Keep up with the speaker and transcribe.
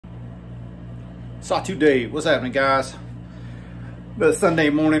Sawtooth Dave, what's happening, guys? But Sunday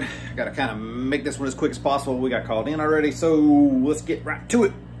morning, got to kind of make this one as quick as possible. We got called in already, so let's get right to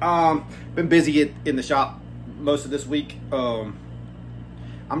it. Been busy in the shop most of this week. I'm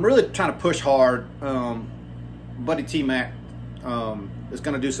really trying to push hard. Buddy T-Mac is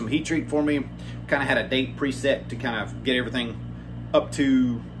going to do some heat treat for me. Kind of had a date preset to kind of get everything up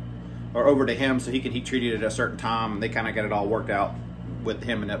to or over to him so he can heat treat it at a certain time. They kind of got it all worked out with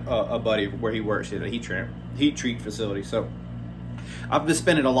him and a buddy where he works at a heat treat facility. So I've been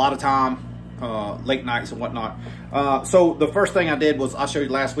spending a lot of time late nights and whatnot. So the first thing I did was, I showed you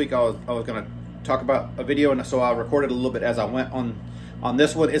last week, I was going to talk about a video, and so I recorded a little bit as I went on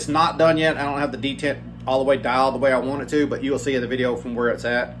this one. It's not done yet. I don't have the detent all the way dialed the way I want it to, but you'll see in the video from where it's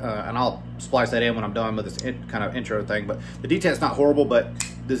at, and I'll splice that in when I'm done with this kind of intro thing. But the detent's not horrible, but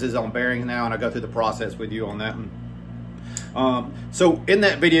this is on bearings now, and I go through the process with you on that. So in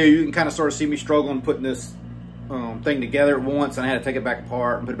that video, you can kind of sort of see me struggling putting this thing together at once, and I had to take it back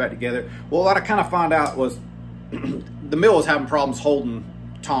apart and put it back together. Well, what I kind of found out was the mill is having problems holding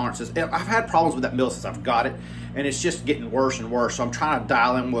tolerances. I've had problems with that mill since I've got it, and it's just getting worse and worse. So I'm trying to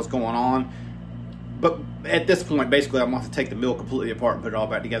dial in what's going on. But at this point, basically, I'm going to have to take the mill completely apart and put it all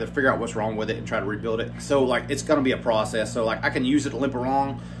back together, figure out what's wrong with it, and try to rebuild it. So, like, it's going to be a process. So, like, I can use it to limp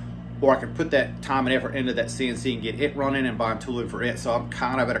along, or I can put that time and effort into that CNC and get it running and buy tooling for it. So I'm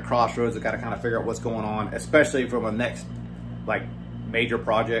kind of at a crossroads. I got to kind of figure out what's going on, especially from a next, like, major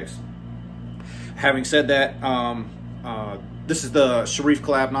projects. Having said that, this is the Sharif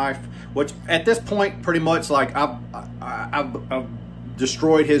collab knife, which at this point, pretty much, like, I've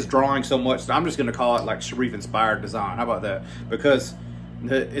destroyed his drawing so much that I'm just going to call it like Sharif inspired design. How about that? Because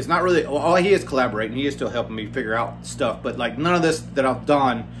it's not really, well, he is collaborating, he is still helping me figure out stuff, but like none of this that I've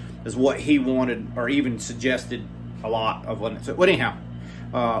done is what he wanted or even suggested a lot of. So, well, anyhow,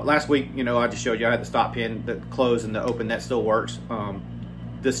 last week, you know, I just showed you I had the stop pin, the close and the open, that still works.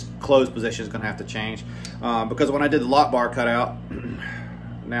 This closed position is going to have to change because when I did the lock bar cutout,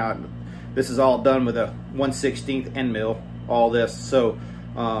 now this is all done with a 1/16 end mill, all this. So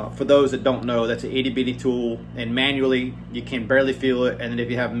for those that don't know, that's an itty bitty tool, and manually you can barely feel it. And then if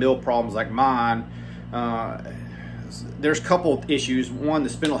you have mill problems like mine, there's a couple issues. One, the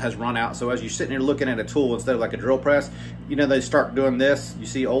spindle has run out, so as you're sitting there looking at a tool instead of like a drill press, you know, they start doing this. You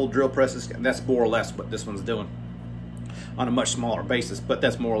see old drill presses, that's more or less what this one's doing on a much smaller basis, but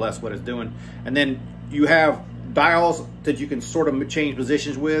that's more or less what it's doing. And then you have dials that you can sort of change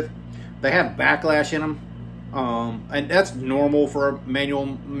positions with. They have backlash in them, and that's normal for a manual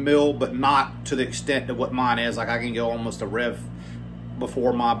mill, but not to the extent of what mine is. Like, I can go almost a rev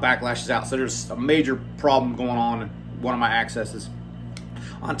before my backlash is out, so there's a major problem going on in one of my accesses.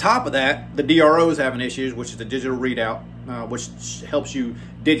 On top of that, the DRO is having issues, which is the digital readout, which helps you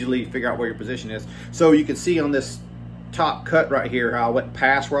digitally figure out where your position is. So you can see on this top cut right here how I went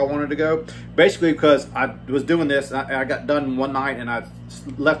past where I wanted to go, basically because I was doing this, I got done one night and I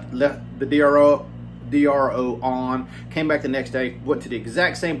left the DRO on, came back the next day, went to the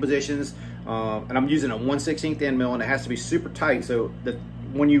exact same positions, and I'm using a 1/16 end mill, and it has to be super tight, so that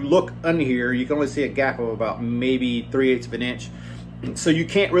when you look under here, you can only see a gap of about maybe 3/8 of an inch. So you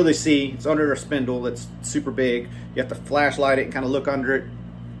can't really see, it's under a spindle that's super big. You have to flashlight it and kind of look under it.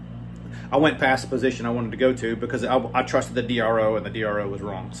 I went past the position I wanted to go to because I trusted the DRO, and the DRO was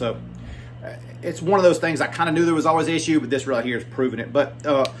wrong. So it's one of those things. I kind of knew there was always an issue, but this right here is proving it. But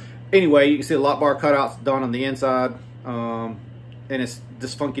anyway, you can see the lock bar cutouts done on the inside, and it's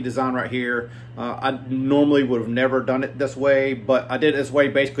this funky design right here. I normally would have never done it this way, but I did it this way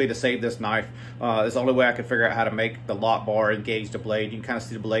basically to save this knife. It's the only way I could figure out how to make the lock bar engage the blade. You can kind of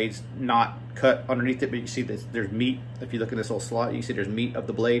see the blades not cut underneath it, but you see this, there's meat. If you look at this little slot, you can see there's meat of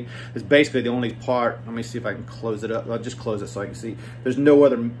the blade. It's basically the only part. Let me see if I can close it up. I'll just close it so I can see. There's no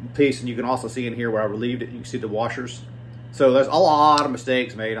other piece, and you can also see in here where I relieved it, you can see the washers. So there's a lot of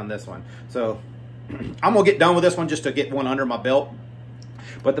mistakes made on this one. So I'm gonna get done with this one just to get one under my belt.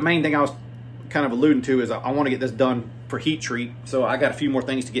 But the main thing I was kind of alluding to is I want to get this done for heat treat. So I got a few more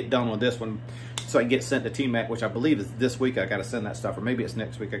things to get done with this one so I can get it sent to T-Mac, which I believe is this week. I got to send that stuff, or maybe it's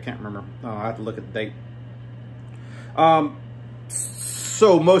next week. I can't remember. I have to look at the date.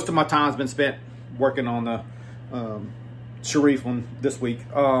 So most of my time's been spent working on the Sharif one this week.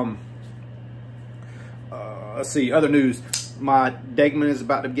 Let's see, other news. My Degman is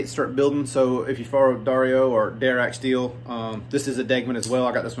about to start building, so if you follow Dario or Darac Steel, this is a Degman as well.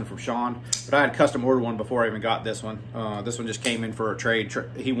 I got this one from Sean, but I had custom ordered one before I even got this one. This one just came in for a trade.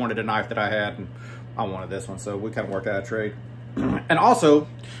 He wanted a knife that I had, and I wanted this one, so we kind of worked out a trade. And also,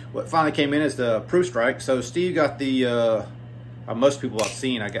 what finally came in is the Proof Strike. So Steve got the most people I've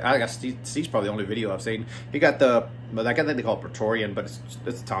seen. I guess Steve's probably the only video I've seen. He got the, I think they call it Praetorian, but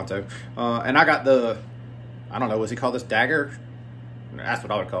it's a Tonto. And I got the, I don't know, what's he call this, dagger? That's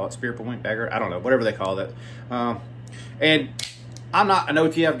what I would call it, spear point, dagger. I don't know, whatever they call it. And I'm not an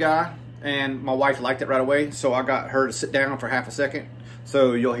OTF guy, and my wife liked it right away, so I got her to sit down for half a second.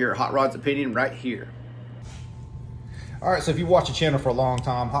 So you'll hear Hot Rod's opinion right here. All right, so if you watch the channel for a long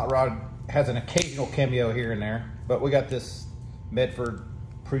time, Hot Rod has an occasional cameo here and there, but we got this Medford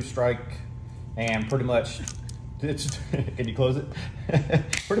Proof Strike, and pretty much, can you close it?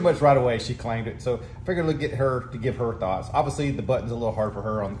 Pretty much right away she claimed it, so I figured we'd get her to give her thoughts. Obviously the button's a little hard for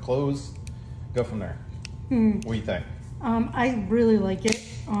her on the close. Go from there. What do you think? I really like it.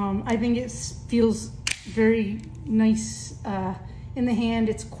 I think it feels very nice in the hand.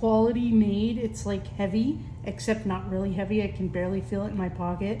 It's quality made. It's like heavy, except not really heavy. I can barely feel it in my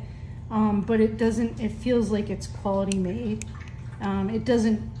pocket. But it doesn't, it feels like it's quality made. It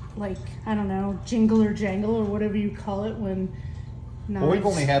doesn't, like, I don't know, jingle or jangle or whatever you call it when well, we've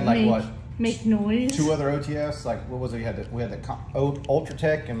only had like make noise. 2 other OTFs. Like, what was it? We had the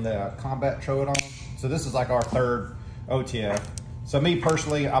Ultratech and the Combat Troodon. So this is like our 3rd OTF. So me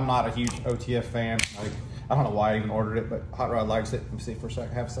personally, I'm not a huge OTF fan. Like, I don't know why I even ordered it, but Hot Rod likes it. Let me see for a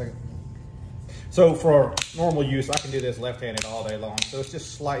second, half a second. So for normal use, I can do this left-handed all day long. So it's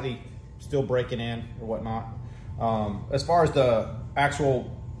just slightly still breaking in or whatnot. As far as the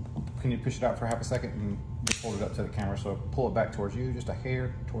actual, can you push it out for half a second and just hold it up to the camera? So pull it back towards you, just a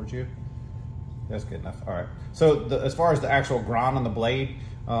hair towards you. That's good enough. All right. So as far as the actual grind on the blade,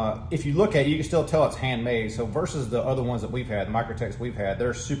 if you look at it, you can still tell it's handmade. So versus the other ones that we've had, the Microtechs we've had,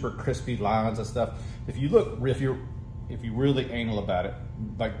 they're super crispy lines and stuff. If you look, if you really anal about it,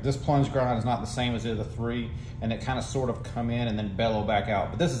 like this plunge grind is not the same as the other 3, and it kind of sort of come in and then bellow back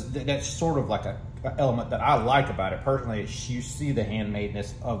out. But that's sort of like a element that I like about it personally. You see the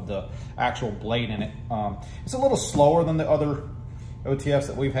handmadeness of the actual blade in it. It's a little slower than the other OTFs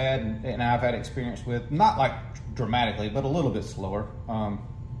that we've had and I've had experience with. Not like dramatically, but a little bit slower.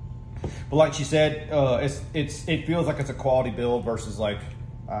 But like she said, it feels like it's a quality build versus like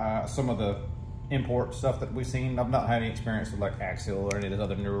some of the import stuff that we've seen. I've not had any experience with like Axial or any of those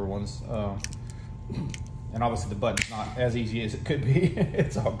other newer ones. And obviously the button's not as easy as it could be.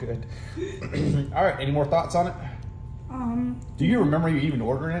 It's all good. All right, any more thoughts on it? Do you remember you even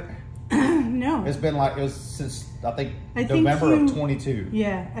ordering it? No. It's been like, it was since, I think November of 22.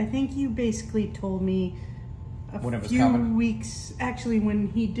 Yeah, I think you basically told me when it was few coming. weeks, actually when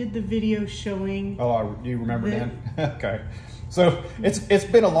he did the video showing. Oh, do you remember then? Okay. So it's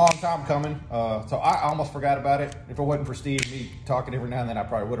been a long time coming. So I almost forgot about it. If it wasn't for Steve and me talking every now and then, I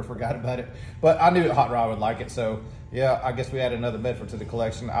probably would have forgot about it. But I knew that Hot Rod would like it. So yeah, I guess we added another Medford to the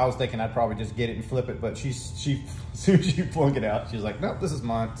collection. I was thinking I'd probably just get it and flip it, but she as soon as she flung it out, she was like, nope, this is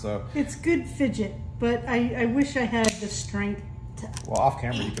mine. So it's good fidget, but I wish I had the strength to. Well, off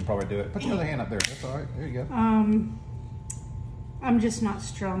camera you could probably do it. Put your other hand up there. That's all right. There you go. I'm just not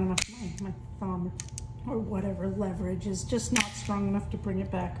strong enough. My thumb or whatever leverage is just not strong enough to bring it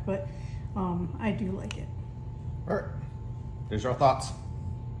back, but I do like it. All right, there's our thoughts.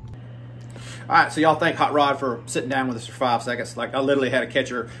 All right, so y'all thank Hot Rod for sitting down with us for 5 seconds. Like, I literally had to catch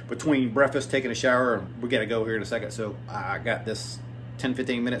her between breakfast, taking a shower, and we gotta go here in a second. So I got this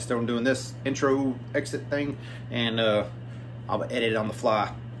 10-15 minutes still doing this intro exit thing, and I'll edit it on the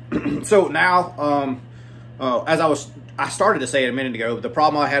fly. So now, as I started to say it a minute ago, the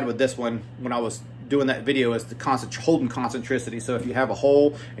problem I had with this one when I was doing that video is the holding concentricity. So if you have a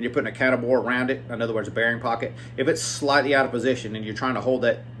hole and you're putting a counterbore around it, in other words a bearing pocket, if it's slightly out of position and you're trying to hold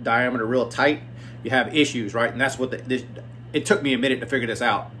that diameter real tight, you have issues, right? And that's what it took me a minute to figure this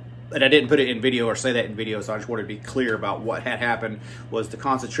out. And I didn't put it in video or say that in video, so I just wanted to be clear about what had happened. Was the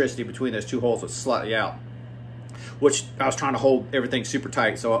concentricity between those 2 holes was slightly out, which I was trying to hold everything super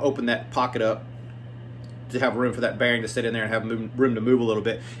tight. So I opened that pocket up to have room for that bearing to sit in there and have room to move a little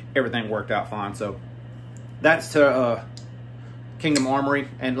bit. Everything worked out fine. So that's to Kingdom Armory.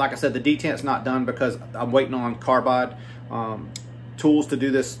 And like I said, the detent's not done because I'm waiting on Carbide tools to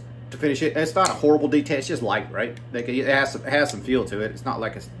do this, to finish it. It's not a horrible detent. It's just light, right? It has some feel to it. It's not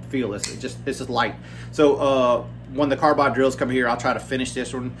like it's feelless. It's just light. So when the Carbide drills come here, I'll try to finish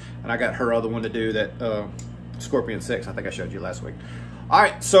this one. And I got her other one to do, that Scorpion 6. I think I showed you last week. All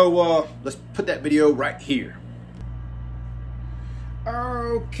right, so let's put that video right here.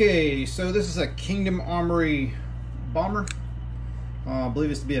 Okay, so this is a Kingdom Armory bomber. I believe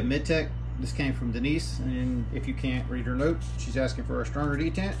it's to be a mid-tech. This came from Denise, and if you can't read her note, she's asking for a stronger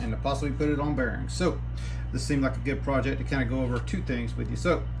detent and to possibly put it on bearings. So this seemed like a good project to kind of go over two things with you.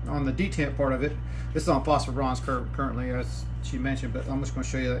 So on the detent part of it, this is on phosphor bronze currently, as she mentioned, but I'm just going to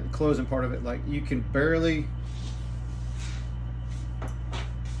show you the closing part of it. Like, you can barely,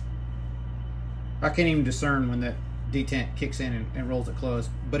 I can't even discern when that detent kicks in and rolls it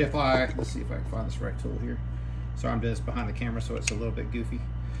closed. But if let's see if I can find this right tool here. Sorry, I'm doing this behind the camera, so it's a little bit goofy.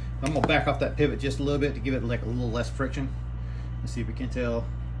 I'm gonna back off that pivot just a little bit to give it like a little less friction. Let's see if we can tell.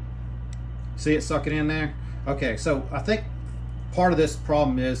 See it sucking in there? Okay, so I think part of this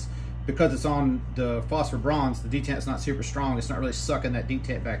problem is because it's on the phosphor bronze, the detent's not super strong. It's not really sucking that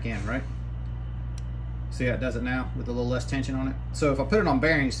detent back in, right? See how it does it now with a little less tension on it? So if I put it on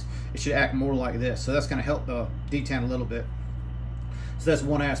bearings, it should act more like this. So that's gonna help the detent a little bit. So that's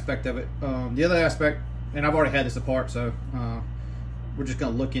one aspect of it. The other aspect, and I've already had this apart, so we're just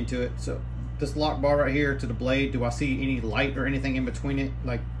gonna look into it. So this lock bar right here to the blade, do I see any light or anything in between it?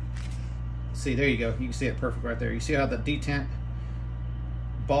 Like, see, there you go. You can see it perfect right there. You see how the detent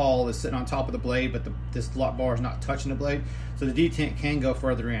ball is sitting on top of the blade, but this lock bar is not touching the blade. So the detent can go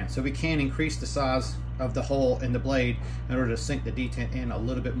further in. So we can increase the size of the hole in the blade in order to sink the detent in a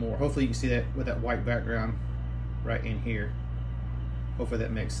little bit more. Hopefully you can see that with that white background right in here. Hopefully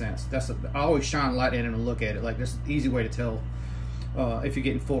that makes sense. I always shine light in and look at it. Like, this is an easy way to tell if you're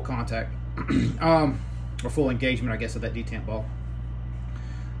getting full contact or full engagement, I guess, of that detent ball.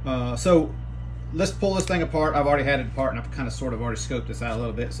 So let's pull this thing apart. I've already had it apart, and I've kind of sort of already scoped this out a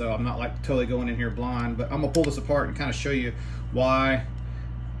little bit, so I'm not like totally going in here blind, but I'm gonna pull this apart and kind of show you why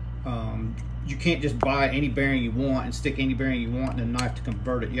you can't just buy any bearing you want and stick any bearing you want in a knife to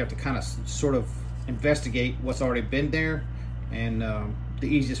convert it. You have to kind of sort of investigate what's already been there and the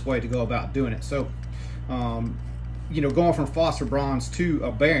easiest way to go about doing it. So you know, going from phosphor bronze to a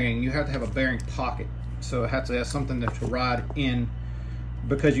bearing, you have to have a bearing pocket. So it has to have something to ride in,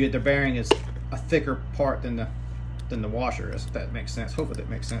 because the bearing is a thicker part than the washer is, if that makes sense. Hopefully that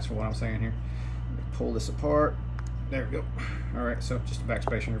makes sense for what I'm saying here. Pull this apart. There we go. All right, so just a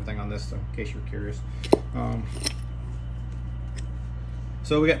backspace and everything on this, so in case you're curious.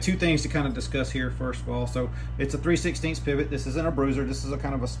 So we got two things to kind of discuss here. First of all, so it's a 3/16 pivot. This isn't a bruiser. This is a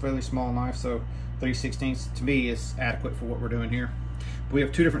kind of a fairly small knife, so 3/16 to me is adequate for what we're doing here. But we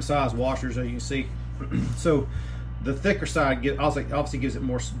have two different size washers, as you can see. So the thicker side obviously gives it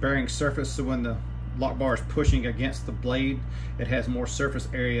more bearing surface, so when the lock bar is pushing against the blade, it has more surface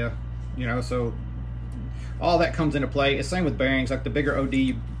area, you know, so all that comes into play. It's same with bearings. Like, the bigger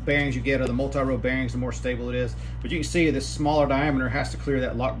OD bearings you get, or the multi-row bearings, the more stable it is. But you can see this smaller diameter has to clear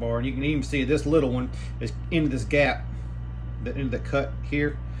that lock bar, and you can even see this little one is into this gap, into the cut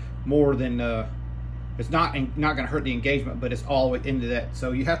here, more than it's not going to hurt the engagement, but it's all the way into that.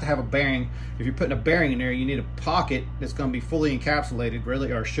 So you have to have a bearing. If you're putting a bearing in there, you need a pocket that's going to be fully encapsulated,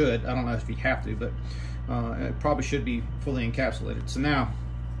 really, or should. I don't know if you have to, but it probably should be fully encapsulated. So now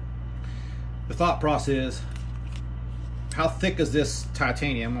the thought process is, how thick is this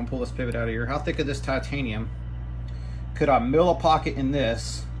titanium? I'm gonna pull this pivot out of here. How thick is this titanium? Could I mill a pocket in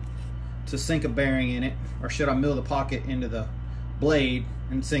this to sink a bearing in it, or should I mill the pocket into the blade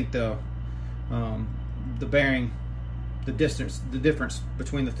and sink the bearing, the difference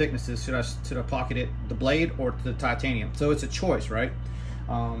between the thicknesses? Should I pocket it the blade or the titanium? So it's a choice, right?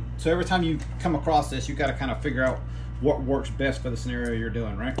 So every time you come across this, you got to kind of figure out what works best for the scenario you're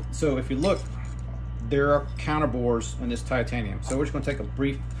doing, right? So if you look, there are counter bores in this titanium. So we're just going to take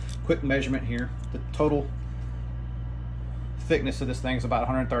a quick measurement here. The total thickness of this thing is about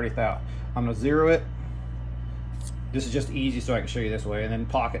 130 thou. I'm going to zero it. This is just easy so I can show you this way, and then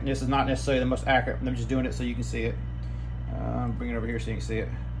pocket. And this is not necessarily the most accurate. I'm just doing it so you can see it. Bring it over here so you can see it.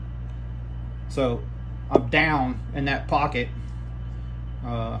 So I'm down in that pocket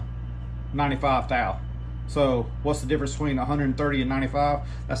 95 thou. So what's the difference between 130 and 95?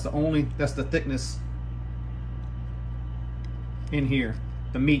 That's the thickness in here,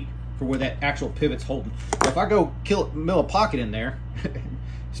 the meat for where that actual pivot's holding. If I go mill a pocket in there,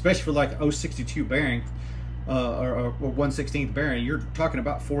 especially for like 062 bearing or 1/16 bearing, you're talking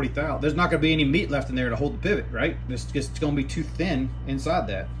about 40 thou. There's not going to be any meat left in there to hold the pivot, right? It's just going to be too thin inside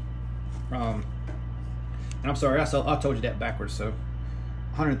that. And I'm sorry, I told you that backwards. So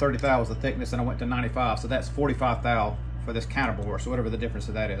 130 thou was the thickness, and I went to 95, so that's 45 thou for this counter bore. So whatever the difference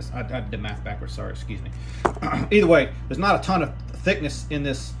of that is, I did the math backwards. Sorry, excuse me. Either way, there's not a ton of thickness in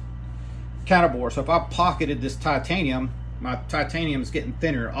this counter bore. So if I pocketed this titanium, my titanium is getting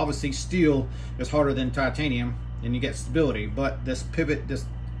thinner. Obviously, steel is harder than titanium, and you get stability. But this pivot, this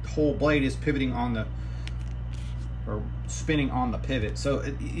whole blade is pivoting on the, or spinning on the pivot. So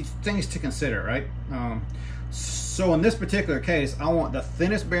it's things to consider, right? So in this particular case, I want the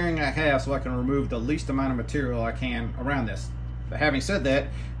thinnest bearing I have so I can remove the least amount of material I can around this. But having said that,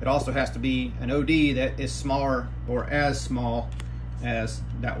 it also has to be an OD that is smaller or as small as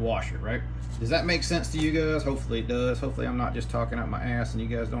that washer, right? Does that make sense to you guys? Hopefully it does. Hopefully I'm not just talking out my ass and you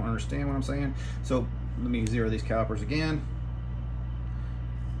guys don't understand what I'm saying. So let me zero these calipers again.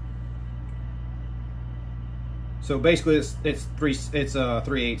 So basically it's 3/8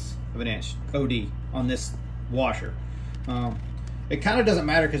 of an inch OD on this washer. It kind of doesn't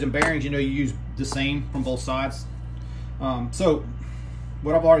matter because in bearings, you know, you use the same from both sides. So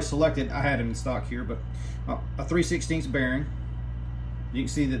what I've already selected, I had it in stock here, but a 3/16 bearing. You can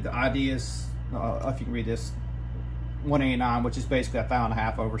see that the ID is, if you can read this, 189, which is basically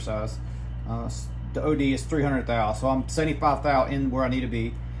 1.5 thou oversized. The OD is 300 thou, so I'm 75 thou in where I need to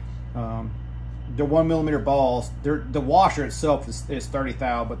be. The 1mm balls, the washer itself is 30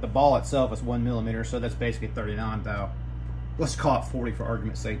 thou, but the ball itself is 1mm, so that's basically 39 thou. Let's call it 40 for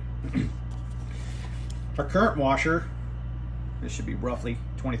argument's sake. Our current washer, this should be roughly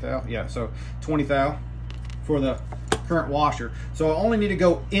 20 thou. Yeah, so 20 thou for the current washer. So I only need to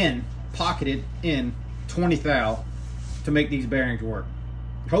go in, pocketed in 20 thou to make these bearings work.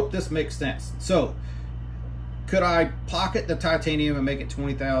 Hope this makes sense. So could I pocket the titanium and make it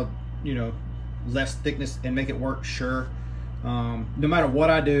 20 thou, you know, less thickness and make it work? Sure. No matter what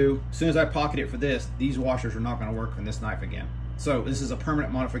I do, as soon as I pocket it for this, these washers are not going to work on this knife again. So this is a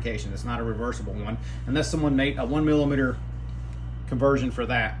permanent modification. It's not a reversible one, unless someone made a 1mm conversion for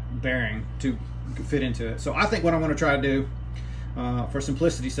that bearing to fit into it. So I think what I'm going to try to do, for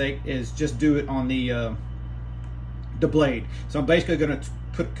simplicity's sake, is just do it on the blade. So I'm basically going to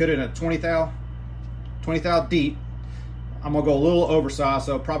put it in a 20 thou deep. I'm gonna go a little oversized,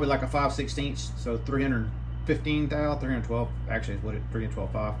 so probably like a 5/16, so 315 thou, 312, actually is what it,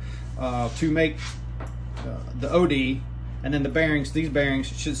 312.5, to make the OD, and then the bearings, these bearings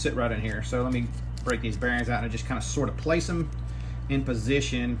should sit right in here. So let me break these bearings out and just kind of sort of place them in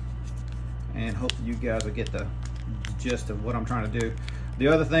position, and hopefully you guys will get the gist of what I'm trying to do. The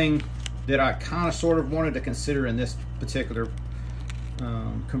other thing that I kind of sort of wanted to consider in this particular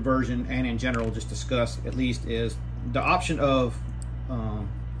conversion, and in general just discuss at least, is the option of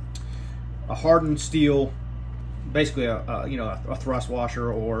a hardened steel, basically a thrust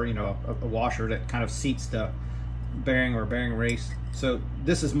washer, or a washer that kind of seats the bearing or bearing race. So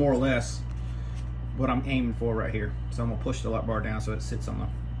this is more or less what I'm aiming for right here. So I'm gonna push the lock bar down so it sits on the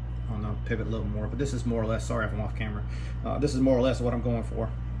pivot a little more, but this is more or less, sorry if I'm off camera, this is more or less what I'm going for.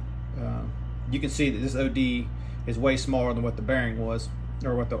 You can see that this OD is way smaller than what the bearing was,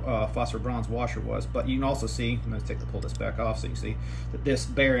 or what the phosphor bronze washer was. But you can also see, I'm going to pull this back off so you can see that this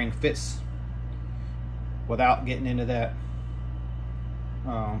bearing fits without getting into that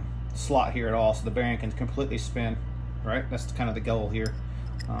slot here at all. So the bearing can completely spin, right? That's kind of the goal here.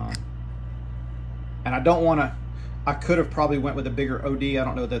 And I don't want to, I could have probably went with a bigger OD. I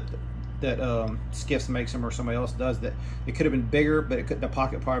don't know that Skiffs makes them or somebody else does that. It could have been bigger, but the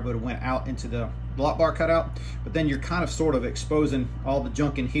pocket probably would have went out into the lock bar cutout. But then you're kind of sort of exposing all the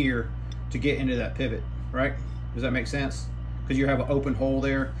junk in here to get into that pivot, right? Does that make sense? Because you have an open hole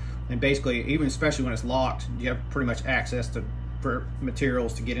there, and basically, even especially when it's locked, you have pretty much access to for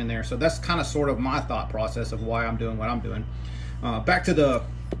materials to get in there. So that's kind of sort of my thought process of why I'm doing what I'm doing. Back to the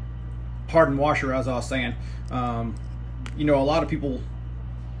hardened washer, as I was saying, a lot of people,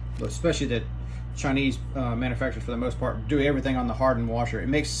 especially the Chinese manufacturers for the most part, do everything on the hardened washer. It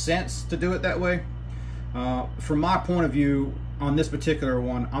makes sense to do it that way. From my point of view, on this particular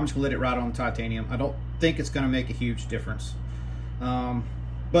one, I'm just gonna let it ride on titanium. I don't think it's gonna make a huge difference.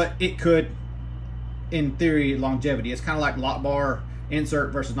 But it could, in theory, longevity. It's kind of like lock bar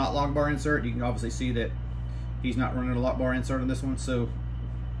insert versus not lock bar insert. You can obviously see that he's not running a lock bar insert on this one. So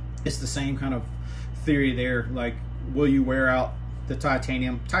it's the same kind of theory there. Like, will you wear out the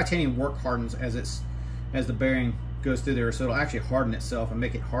titanium? Titanium work hardens as the bearing goes through there, so it'll actually harden itself and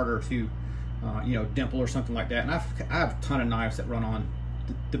make it harder to dimple or something like that. And I have a ton of knives that run on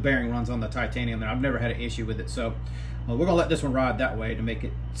the bearing runs on the titanium, and I've never had an issue with it. So we're gonna let this one ride that way to make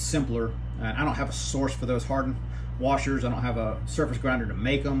it simpler. And I don't have a source for those hardened washers. I don't have a surface grinder to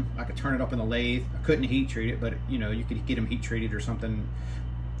make them. I could turn it up in the lathe. I couldn't heat treat it, but you could get them heat treated or something,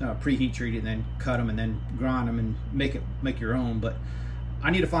 pre-heat treated, and then cut them and then grind them and make your own. But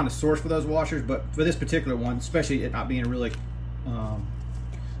I need to find a source for those washers. But for this particular one, especially it not being really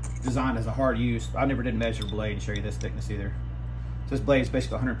designed as a hard use, I never did measure the blade to show you this thickness either. So this blade is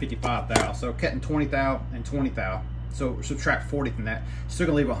basically 155 thou. So cutting 20 thou and 20 thou. So subtract 40 from that. Still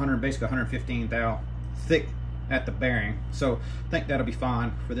gonna leave 100, basically 115 thou thick at the bearing. So I think that'll be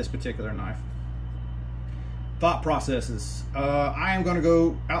fine for this particular knife. Thought processes. I am going to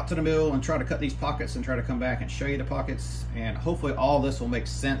go out to the mill and try to cut these pockets and try to come back and show you the pockets, and hopefully all this will make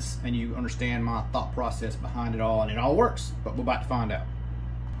sense and you understand my thought process behind it all, and it all works, but we're about to find out.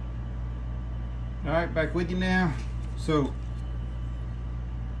 All right, back with you now. So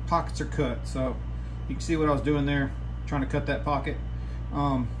pockets are cut, so you can see what I was doing there, trying to cut that pocket.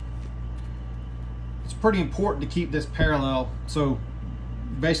 It's pretty important to keep this parallel. So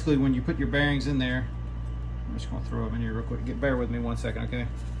basically when you put your bearings in there, I'm just going to throw them in here real quick. Bear with me 1 second, okay?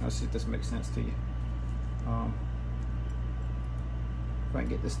 I'll see if this makes sense to you. If I can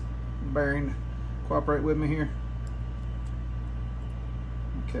get this bearing to cooperate with me here.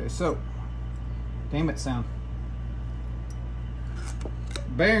 Okay, so, damn it, sound.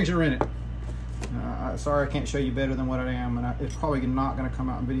 Bearings are in it. Sorry I can't show you better than what I am, and it's probably not going to come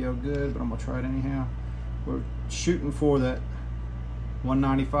out in video good, but I'm going to try it anyhow. We're shooting for that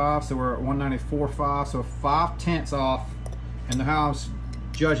 195, so we're at 194.5, so 5/10 off. And how I was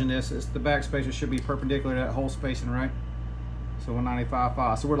judging this is the back spacer should be perpendicular to that whole spacing, right? So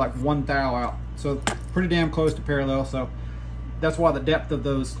 195.5, so we're like 1 thou out, so pretty damn close to parallel. So that's why the depth of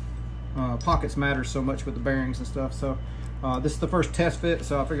those pockets matters so much with the bearings and stuff. So this is the first test fit,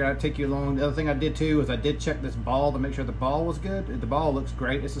 so I figured I'd take you along. The other thing I did too is I did check this ball to make sure the ball was good. The ball looks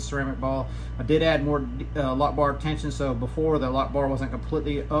great. It's a ceramic ball. I did add more lock bar tension, so before the lock bar wasn't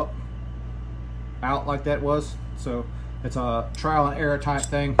completely out like that was. So it's a trial and error type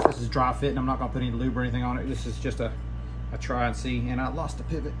thing. This is dry fit, and I'm not gonna put any lube or anything on it. This is just a try and see. And I lost the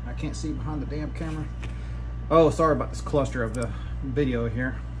pivot. I can't see behind the damn camera. Oh, sorry about this cluster of the video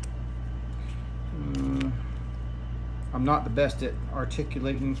here. I'm not the best at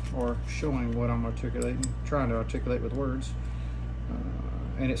articulating or showing what I'm articulating, trying to articulate with words.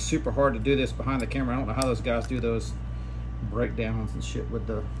 And it's super hard to do this behind the camera. I don't know how those guys do those breakdowns and shit with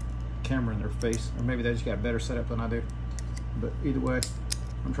the camera in their face. Or maybe they just got better setup than I do. But either way,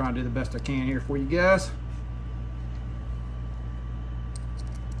 I'm trying to do the best I can here for you guys.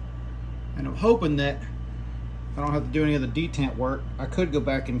 And I'm hoping that I don't have to do any of the detent work. I could go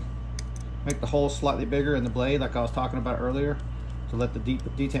back and make the hole slightly bigger in the blade like I was talking about earlier to let the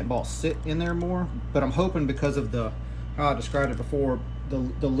detent ball sit in there more, but I'm hoping because of how I described it before, the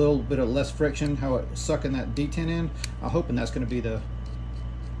little bit of less friction, how it's sucking that detent in, I'm hoping that's going to be the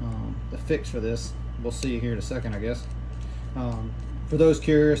fix for this. We'll see here in a second, I guess. For those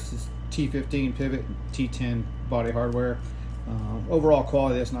curious, it's T15 pivot, T10 body hardware. Overall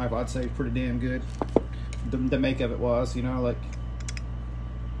quality of this knife, I'd say pretty damn good. The make of it was, you know, like,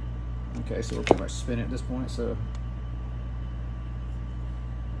 okay, so we're pretty much spinning at this point, so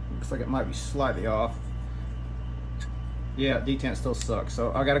looks like it might be slightly off. Yeah, detent still sucks,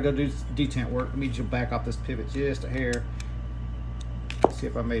 so I gotta go do detent work. Let me just back off this pivot just a hair. See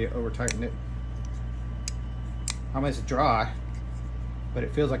if I made it over tighten it. I mean, it's dry, but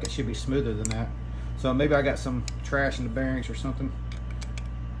it feels like it should be smoother than that. So maybe I got some trash in the bearings or something.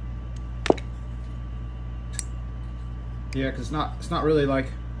 Yeah, because it's not really like,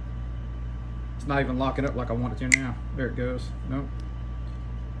 it's not even locking up like I want it to now. There it goes. Nope.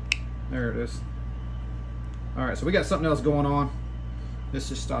 There it is. All right, so we got something else going on. Let's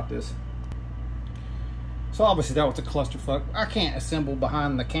just stop this. So obviously that was a clusterfuck. I can't assemble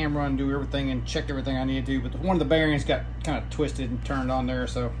behind the camera and do everything and check everything I need to do, but one of the bearings got kind of twisted and turned on there,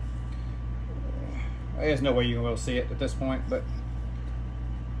 so there's no way you can be able to see it at this point, but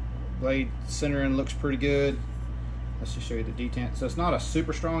blade centering looks pretty good. Let's just show you the detent. So it's not a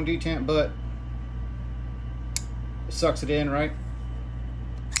super strong detent, but it sucks it in, right?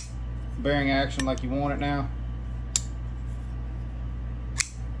 Bearing action like you want it now.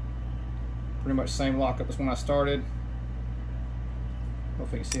 Pretty much same lockup as when I started.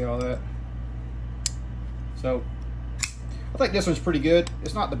 Hopefully you can see all that. So I think this one's pretty good.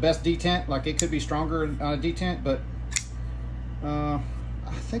 It's not the best detent, like it could be stronger on a detent, but I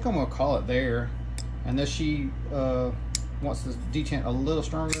think I'm gonna call it there. Unless she wants this detent a little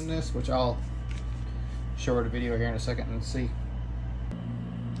stronger than this, which I'll show her the video here in a second and see.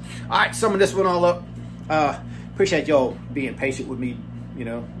 All right, summing this one all up. Appreciate y'all being patient with me, you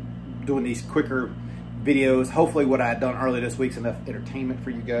know, doing these quicker videos. Hopefully what I had done earlier this week's enough entertainment for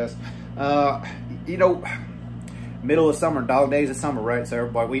you guys. You know, middle of summer, dog days of summer, right? So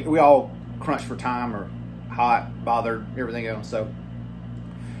everybody, we all crunch for time or hot, bothered, everything else. So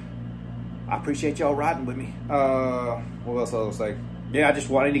I appreciate y'all riding with me. What else I'll say? Yeah, I just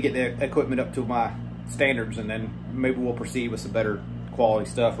wanted to get the equipment up to my standards, and then maybe we'll proceed with some better quality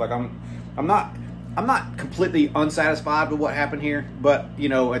stuff. Like I'm not completely unsatisfied with what happened here, but you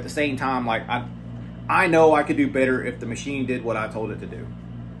know, at the same time, like I know I could do better if the machine did what I told it to do.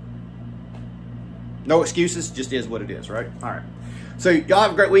 No excuses, just is what it is, right? All right. So y'all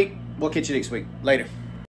have a great week. We'll catch you next week. Later.